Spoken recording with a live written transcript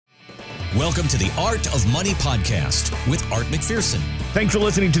Welcome to the Art of Money Podcast with Art McPherson. Thanks for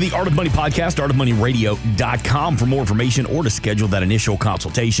listening to the Art of Money Podcast, artofmoneyradio.com for more information or to schedule that initial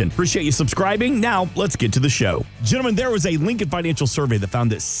consultation. Appreciate you subscribing. Now, let's get to the show. Gentlemen, there was a Lincoln Financial survey that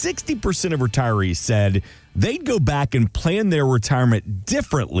found that 60% of retirees said they'd go back and plan their retirement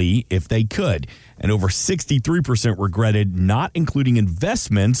differently if they could. And over 63% regretted not including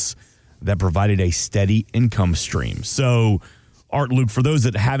investments that provided a steady income stream. So, Art, Luke, for those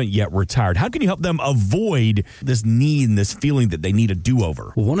that haven't yet retired, how can you help them avoid this need and this feeling that they need a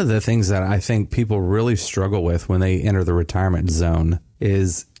do-over? One of the things that I think people really struggle with when they enter the retirement zone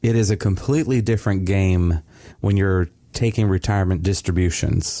is it is a completely different game when you're taking retirement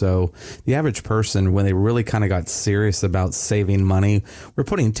distributions. So the average person, when they really kind of got serious about saving money, we're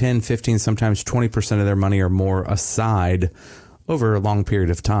putting 10, 15, sometimes 20% of their money or more aside over a long period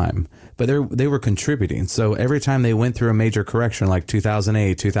of time. But they were contributing. So every time they went through a major correction like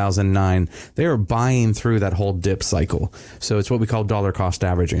 2008, 2009, they were buying through that whole dip cycle. So it's what we call dollar cost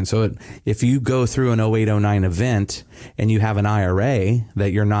averaging. So if you go through an 08, 09 event and you have an IRA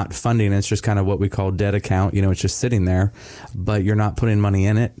that you're not funding, it's just kind of what we call debt account. You know, it's just sitting there, but you're not putting money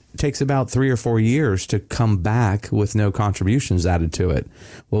in it. It takes about 3 or 4 years to come back with no contributions added to it.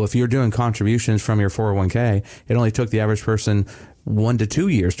 Well, if you're doing contributions from your 401k, it only took the average person 1 to 2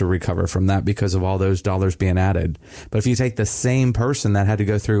 years to recover from that because of all those dollars being added. But if you take the same person that had to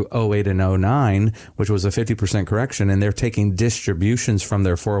go through 08 and 09, which was a 50% correction, and they're taking distributions from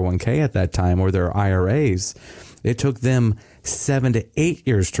their 401k at that time or their IRAs, it took them 7 to 8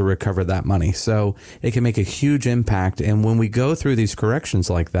 years to recover that money. So it can make a huge impact. And when we go through these corrections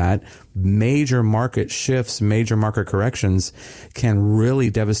like that, major market shifts, major market corrections can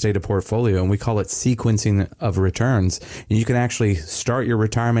really devastate a portfolio. And we call it sequencing of returns. And you can actually start your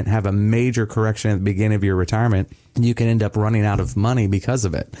retirement, have a major correction at the beginning of your retirement, and you can end up running out of money because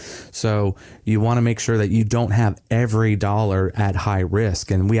of it. So you want to make sure that you don't have every dollar at high risk.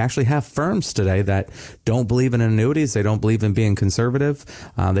 And we actually have firms today that don't believe in annuities. They don't believe in being conservative.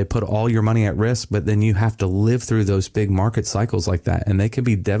 They put all your money at risk, but then you have to live through those big market cycles like that. And they can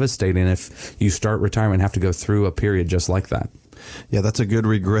be devastating if you start retirement and have to go through a period just like that. Yeah, that's a good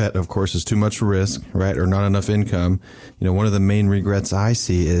regret, of course, is too much risk, right? Or not enough income. You know, one of the main regrets I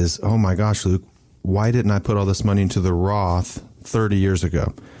see is, oh my gosh, Luke, why didn't I put all this money into the Roth 30 years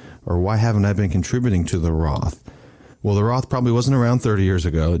ago? Or why haven't I been contributing to the Roth? Well, the Roth probably wasn't around 30 years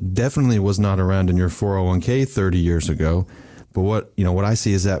ago. It definitely was not around in your 401k 30 years ago. But what I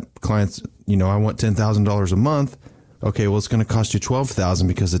see is that clients, I want $10,000 a month. Okay, well, it's going to cost you $12,000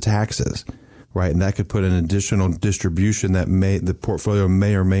 because of taxes, right? And that could put an additional distribution that the portfolio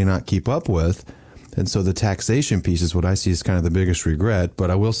may or may not keep up with. And so the taxation piece is what I see as kind of the biggest regret. But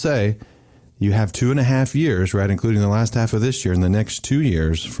I will say, you have 2.5 years, right, including the last half of this year and the next 2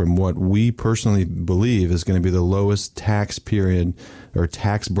 years from what we personally believe is going to be the lowest tax period or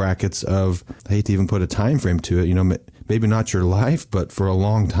tax brackets of, I hate to even put a time frame to it, maybe not your life, but for a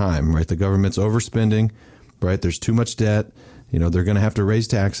long time, right? The government's overspending, right? There's too much debt. They're going to have to raise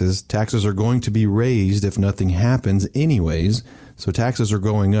taxes. Taxes are going to be raised if nothing happens anyways. So taxes are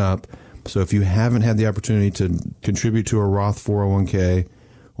going up. So if you haven't had the opportunity to contribute to a Roth 401k,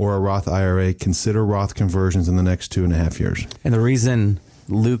 or a Roth IRA, consider Roth conversions in the next 2.5 years. And the reason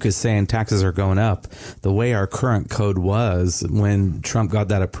Luke is saying taxes are going up, the way our current code was when Trump got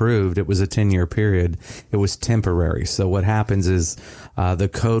that approved, it was a 10-year period. It was temporary. So what happens is the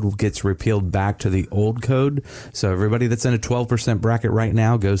code gets repealed back to the old code. So everybody that's in a 12% bracket right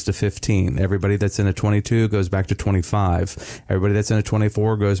now goes to 15. Everybody that's in a 22 goes back to 25. Everybody that's in a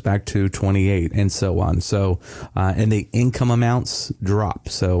 24 goes back to 28, and so on. So and the income amounts drop.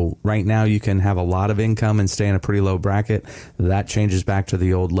 So right now you can have a lot of income and stay in a pretty low bracket. That changes back to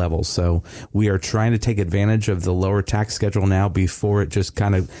the old level. So we are trying to take advantage of the lower tax schedule now before it just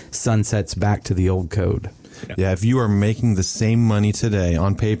kind of sunsets back to the old code. Yeah, if you are making the same money today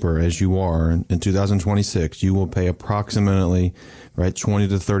on paper as you are in 2026, you will pay approximately 20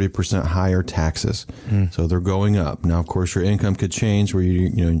 to 30% higher taxes. So they're going up. Now, of course, your income could change where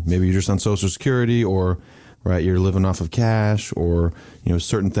maybe you're just on Social Security or you're living off of cash or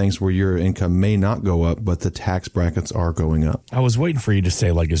certain things where your income may not go up, but the tax brackets are going up. I was waiting for you to say,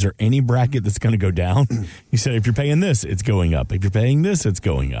 is there any bracket that's going to go down? You said if you're paying this, it's going up. If you're paying this, it's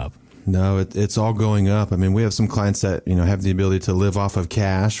going up. No, it's all going up. I mean, we have some clients that, have the ability to live off of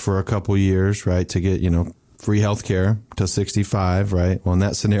cash for a couple years, right, to get, free health care till 65, right? Well, in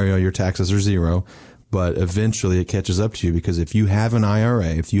that scenario, your taxes are zero, but eventually it catches up to you because if you have an IRA,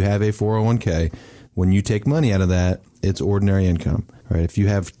 if you have a 401k, when you take money out of that, it's ordinary income, right? If you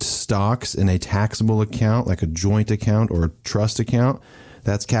have stocks in a taxable account, like a joint account or a trust account,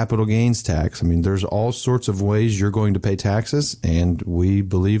 That's capital gains tax. I mean, there's all sorts of ways you're going to pay taxes, and we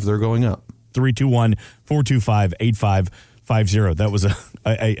believe they're going up. 321-425-8550. That was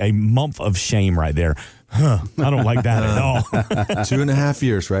a month of shame right there. I don't like that at all. 2.5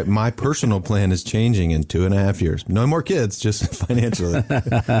 years, right? My personal plan is changing in 2.5 years. No more kids, just financially.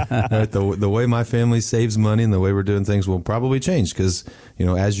 Right? The way my family saves money and the way we're doing things will probably change because,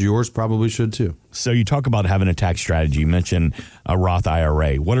 as yours probably should too. So you talk about having a tax strategy. You mentioned a Roth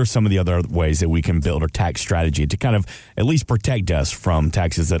IRA. What are some of the other ways that we can build a tax strategy to kind of at least protect us from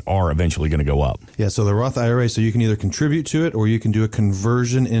taxes that are eventually going to go up? Yeah, so the Roth IRA, so you can either contribute to it or you can do a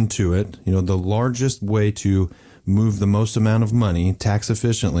conversion into it. The largest way to move the most amount of money tax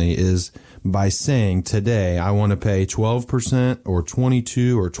efficiently is by saying today I want to pay 12% or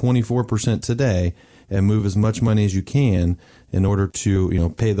 22 or 24% today and move as much money as you can in order to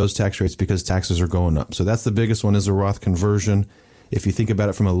pay those tax rates because taxes are going up. So that's the biggest one is a Roth conversion. If you think about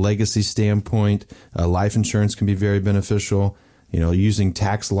it from a legacy standpoint, life insurance can be very beneficial. Using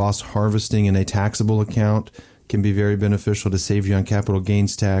tax loss harvesting in a taxable account can be very beneficial to save you on capital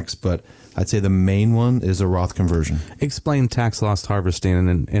gains tax, but I'd say the main one is a Roth conversion. Explain tax loss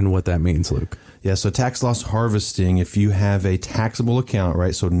harvesting and what that means, Luke. Yeah, so tax loss harvesting, if you have a taxable account,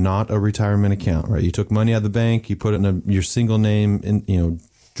 right, so not a retirement account, right, you took money out of the bank, you put it in your single name,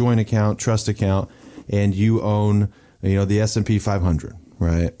 joint account, trust account, and you own, the S&P 500,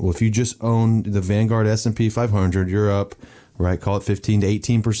 right? Well, if you just own the Vanguard S&P 500, you're up, right, call it 15 to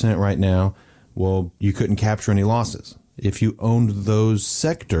 18% right now. Well, you couldn't capture any losses. If you owned those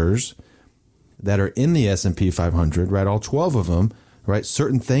sectors that are in the S&P 500, right, all 12 of them, right,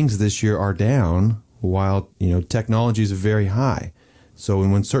 certain things this year are down while, technology is very high. So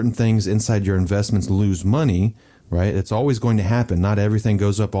when certain things inside your investments lose money, right, it's always going to happen. Not everything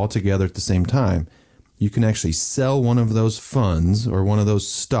goes up all together at the same time. You can actually sell one of those funds or one of those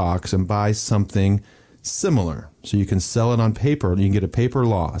stocks and buy something similar. So you can sell it on paper and you can get a paper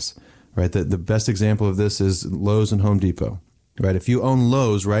loss, right? The best example of this is Lowe's and Home Depot, right? If you own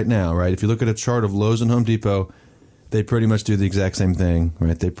Lowe's right now, right, if you look at a chart of Lowe's and Home Depot, they pretty much do the exact same thing,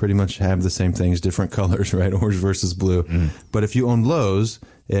 right? They pretty much have the same things, different colors, right? Orange versus blue. But if you own Lowe's,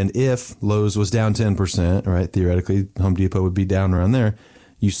 and if Lowe's was down 10%, right, theoretically, Home Depot would be down around there.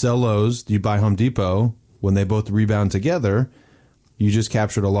 You sell Lowe's, you buy Home Depot. When they both rebound together, you just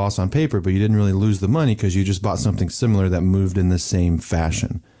captured a loss on paper, but you didn't really lose the money because you just bought something similar that moved in the same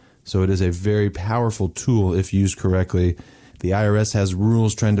fashion. So it is a very powerful tool if used correctly. The IRS has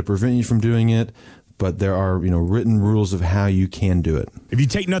rules trying to prevent you from doing it, but there are, written rules of how you can do it. If you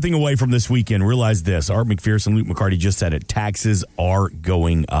take nothing away from this weekend, realize this. Art McPherson, Luke McCarty just said it. Taxes are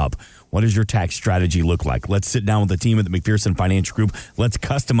going up. What does your tax strategy look like? Let's sit down with the team at the McPherson Financial Group. Let's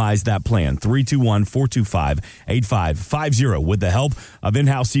customize that plan. 321-425-8550. With the help of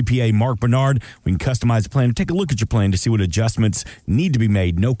in-house CPA Mark Bernard, we can customize the plan. Take a look at your plan to see what adjustments need to be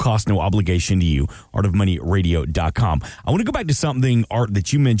made. No cost, no obligation to you. artofmoneyradio.com. I want to go back to something, Art,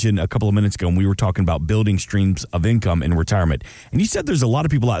 that you mentioned a couple of minutes ago when we were talking about building streams of income in retirement. And you said there's a lot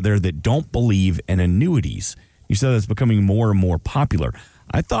of people out there that don't believe in annuities. You said that's becoming more and more popular.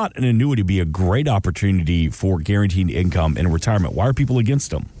 I thought an annuity would be a great opportunity for guaranteed income in retirement. Why are people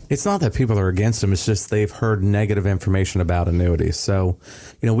against them? It's not that people are against them. It's just they've heard negative information about annuities. So,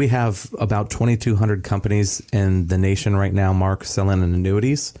 we have about 2,200 companies in the nation right now, Mark, selling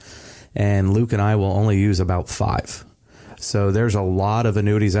annuities. And Luke and I will only use about 5. So there's a lot of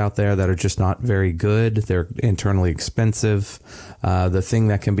annuities out there that are just not very good. They're internally expensive. The thing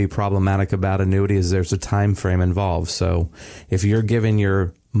that can be problematic about annuity is there's a time frame involved. So if you're giving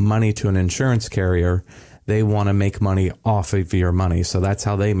your money to an insurance carrier, they want to make money off of your money. So that's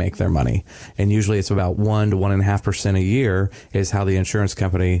how they make their money. And usually it's about 1 to 1.5% a year is how the insurance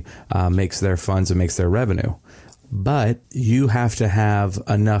company makes their funds and makes their revenue. But you have to have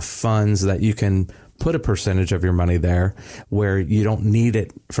enough funds that you can put a percentage of your money there where you don't need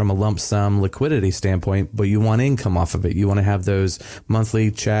it from a lump sum liquidity standpoint, but you want income off of it. You want to have those monthly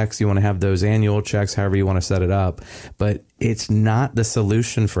checks. You want to have those annual checks, however you want to set it up. But it's not the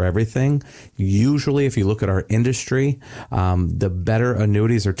solution for everything. Usually, if you look at our industry, the better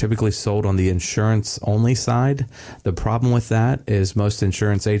annuities are typically sold on the insurance only side. The problem with that is most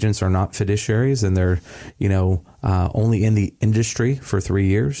insurance agents are not fiduciaries and they're, only in the industry for 3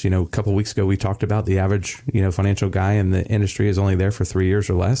 years. A couple of weeks ago, we talked about the average, financial guy in the industry is only there for 3 years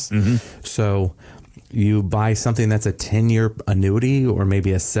or less. Mm-hmm. So you buy something that's a 10-year annuity or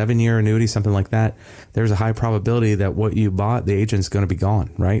maybe a 7-year annuity, something like that, there's a high probability that what you bought, the agent's going to be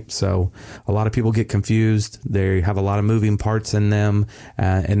gone, right? So a lot of people get confused. They have a lot of moving parts in them,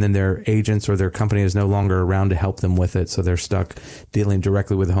 and then their agents or their company is no longer around to help them with it. So they're stuck dealing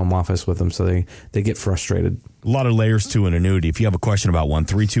directly with the home office with them. So they get frustrated. A lot of layers to an annuity. If you have a question about one,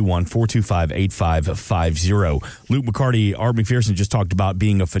 321-425-8550. Luke McCarty, Art McPherson just talked about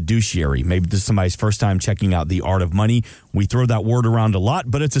being a fiduciary. Maybe this is somebody's first time checking out The Art of Money. We throw that word around a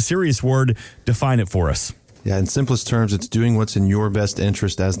lot, but it's a serious word. Define it for us. Yeah, in simplest terms, it's doing what's in your best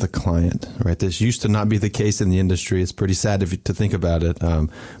interest as the client, right? This used to not be the case in the industry. It's pretty sad to think about it.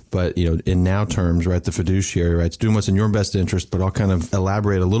 But, in now terms, right, the fiduciary, right, it's doing what's in your best interest, but I'll kind of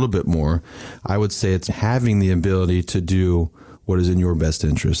elaborate a little bit more. I would say it's having the ability to do what is in your best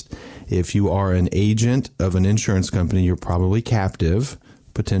interest. If you are an agent of an insurance company, you're probably captive,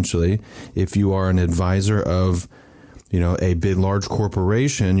 potentially. If you are an advisor of a big, large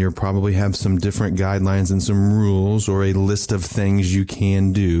corporation, you probably have some different guidelines and some rules or a list of things you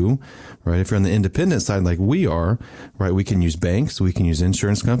can do, right? If you're on the independent side like we are, right, we can use banks, we can use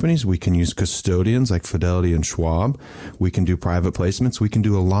insurance companies, we can use custodians like Fidelity and Schwab, we can do private placements, we can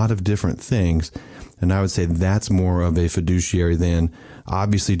do a lot of different things. And I would say that's more of a fiduciary than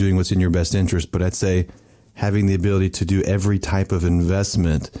obviously doing what's in your best interest, but I'd say having the ability to do every type of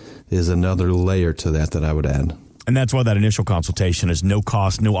investment is another layer to that I would add. And that's why that initial consultation is no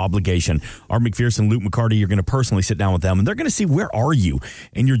cost, no obligation. Art McPherson, Luke McCarty, you're going to personally sit down with them, and they're going to see where are you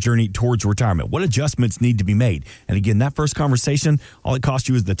in your journey towards retirement? What adjustments need to be made? And again, that first conversation, all it costs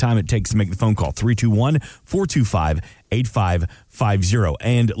you is the time it takes to make the phone call, 321-425-8550.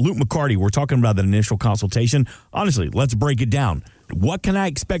 And Luke McCarty, we're talking about that initial consultation. Honestly, let's break it down. What can I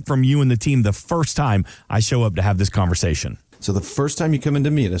expect from you and the team the first time I show up to have this conversation? So the first time you come in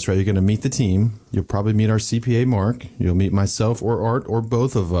to meet us, right, you're going to meet the team. You'll probably meet our CPA, Mark. You'll meet myself or Art or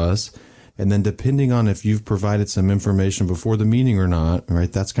both of us. And then depending on if you've provided some information before the meeting or not,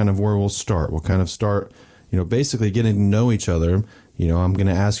 right, that's kind of where we'll start. We'll kind of start, basically getting to know each other. I'm going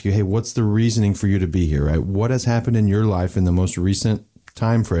to ask you, hey, what's the reasoning for you to be here, right? What has happened in your life in the most recent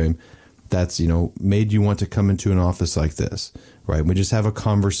time frame that's, made you want to come into an office like this, right? We just have a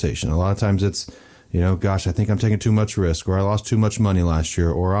conversation. A lot of times it's, gosh, I think I'm taking too much risk, or I lost too much money last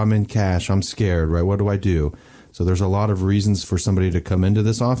year, or I'm in cash, I'm scared, right? What do I do? So there's a lot of reasons for somebody to come into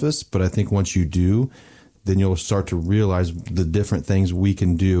this office, but I think once you do, then you'll start to realize the different things we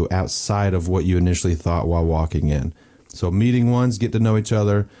can do outside of what you initially thought while walking in. So meeting ones, get to know each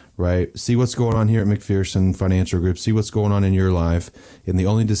other, right? See what's going on here at McPherson Financial Group, see what's going on in your life. And the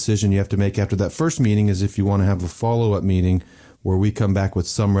only decision you have to make after that first meeting is if you want to have a follow-up meeting where we come back with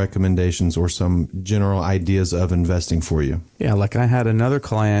some recommendations or some general ideas of investing for you. Yeah, like I had another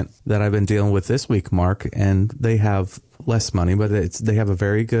client that I've been dealing with this week, Mark, and they have less money, but they have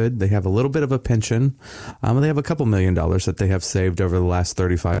they have a little bit of a pension. They have a couple $1 million that they have saved over the last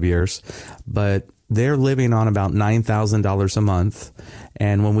 35 years, but they're living on about $9,000 a month.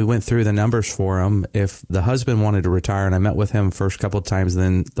 And when we went through the numbers for them, if the husband wanted to retire, and I met with him first couple of times,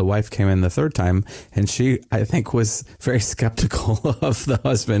 then the wife came in the third time, and she, I think, was very skeptical of the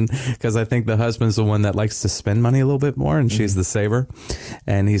husband, because I think the husband's the one that likes to spend money a little bit more, and she's the saver.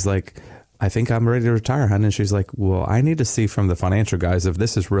 And he's like, I think I'm ready to retire, hon. And she's like, well, I need to see from the financial guys if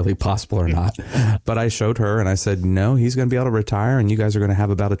this is really possible or not. But I showed her and I said, no, he's going to be able to retire and you guys are going to have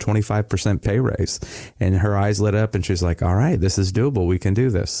about a 25% pay raise. And her eyes lit up and she's like, all right, this is doable. We can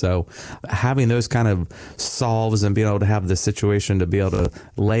do this. So having those kind of solves and being able to have the situation to be able to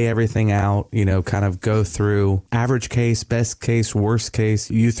lay everything out, kind of go through average case, best case, worst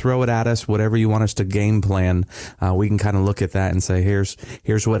case, you throw it at us, whatever you want us to game plan. We can kind of look at that and say, here's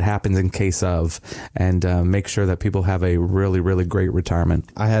what happens in case of, and make sure that people have a really, really great retirement.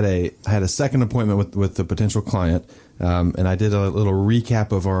 I had a second appointment with the potential client, and I did a little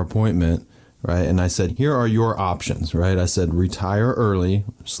recap of our appointment, right? And I said, here are your options, right? I said, retire early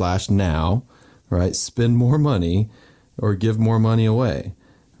 / now, right? Spend more money or give more money away,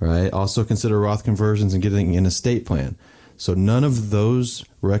 right? Also consider Roth conversions and getting an estate plan. So none of those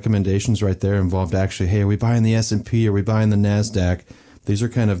recommendations right there involved actually, hey, are we buying the S&P? Are we buying the NASDAQ? These are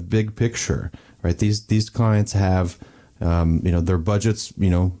kind of big picture, right? These clients have, their budget's,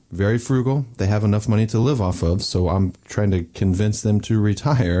 very frugal. They have enough money to live off of. So I'm trying to convince them to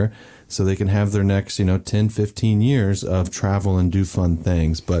retire so they can have their next, 10, 15 years of travel and do fun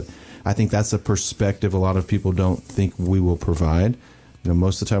things. But I think that's a perspective a lot of people don't think we will provide.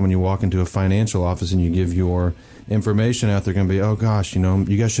 Most of the time when you walk into a financial office and you give your information out, they're going to be, oh gosh,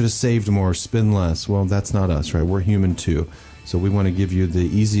 you guys should have saved more, spend less. Well, that's not us, right? We're human too. So we want to give you the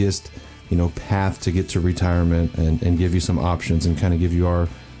easiest path to get to retirement and give you some options and kind of give you our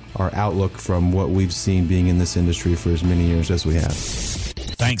outlook from what we've seen being in this industry for as many years as we have.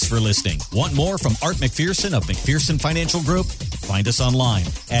 Thanks for listening. Want more from Art McPherson of McPherson Financial Group? Find us online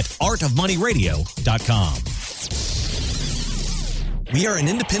at artofmoneyradio.com. We are an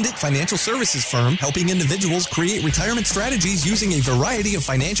independent financial services firm helping individuals create retirement strategies using a variety of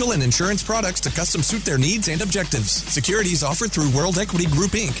financial and insurance products to custom suit their needs and objectives. Securities offered through World Equity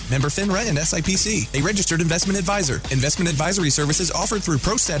Group, Inc., member FINRA and SIPC, a registered investment advisor. Investment advisory services offered through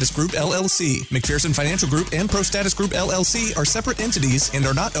ProStatus Group, LLC. McPherson Financial Group and ProStatus Group, LLC are separate entities and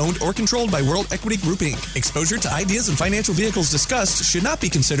are not owned or controlled by World Equity Group, Inc. Exposure to ideas and financial vehicles discussed should not be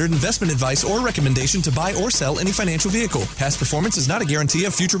considered investment advice or recommendation to buy or sell any financial vehicle. Past performance is not a guarantee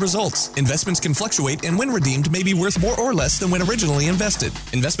of future results. Investments can fluctuate and when redeemed may be worth more or less than when originally invested.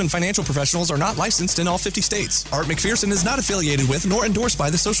 Investment financial professionals are not licensed in all 50 states. Art McPherson is not affiliated with nor endorsed by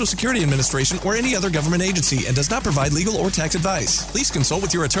the Social Security Administration or any other government agency and does not provide legal or tax advice. Please consult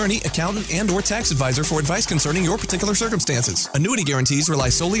with your attorney, accountant, and or tax advisor for advice concerning your particular circumstances. Annuity guarantees rely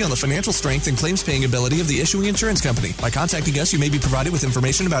solely on the financial strength and claims paying ability of the issuing insurance company. By contacting us, you may be provided with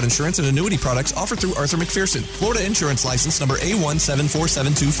information about insurance and annuity products offered through Arthur McPherson. Florida Insurance License number A174725.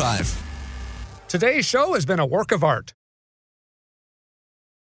 Today's show has been a work of art.